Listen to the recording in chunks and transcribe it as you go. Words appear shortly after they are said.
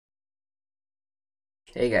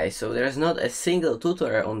Hey guys, so there's not a single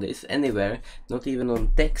tutorial on this anywhere, not even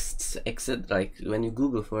on texts, except like when you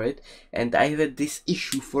Google for it, and I've had this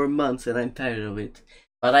issue for months and I'm tired of it.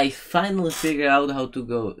 But I finally figured out how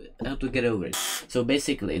to get over it. So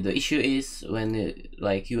basically, the issue is when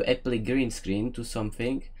like you apply green screen to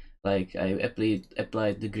something, like I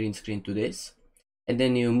applied the green screen to this, and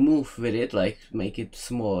then you move with it, like make it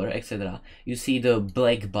smaller, etc. You see the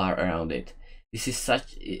black bar around it. This is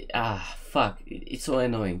such fuck. It's so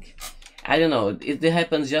annoying. I don't know. It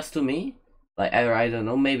happens just to me. Like I don't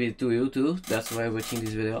know. Maybe to you too. That's why I'm watching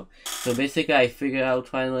this video. So basically, I figured out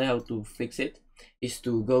finally how to fix it. Is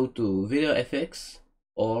to go to Video Effects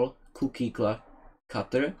or Cookie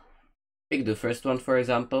Cutter. Pick the first one, for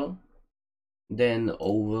example. Then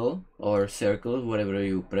oval or circle, whatever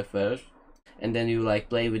you prefer. And then you like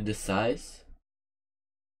play with the size.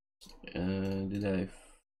 Did I?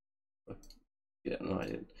 Yeah, no, I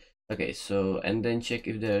didn't. Okay, so and then check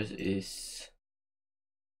if there is,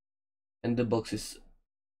 and the box is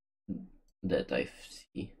that I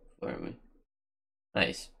see for me.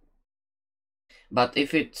 Nice. But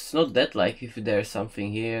if it's not that, like if there's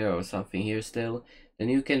something here or something here still, then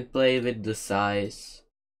you can play with the size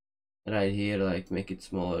right here, like make it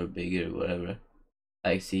smaller, bigger, whatever.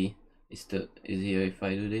 I see is here if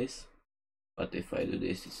I do this, but if I do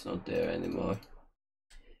this, it's not there anymore.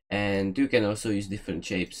 And you can also use different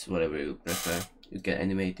shapes, whatever you prefer. You can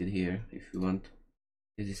animate it here if you want.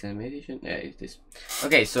 Is this animation? Yeah, it is.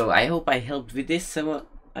 Okay, so I hope I helped with this.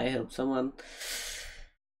 I helped someone.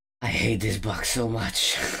 I hate this box so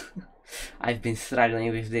much. I've been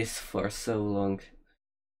struggling with this for so long.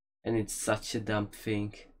 And it's such a dumb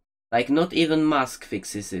thing. Like, not even mask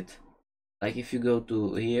fixes it. Like, if you go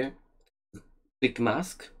to here, click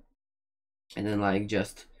mask, and then like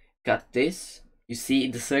just cut this, you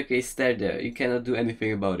see the circle is still there. You cannot do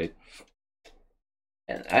anything about it.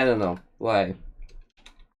 And I don't know why.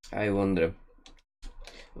 I wonder.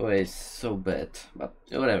 Oh, it's so bad, but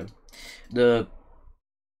whatever. The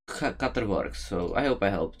cutter works, so I hope I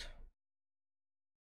helped.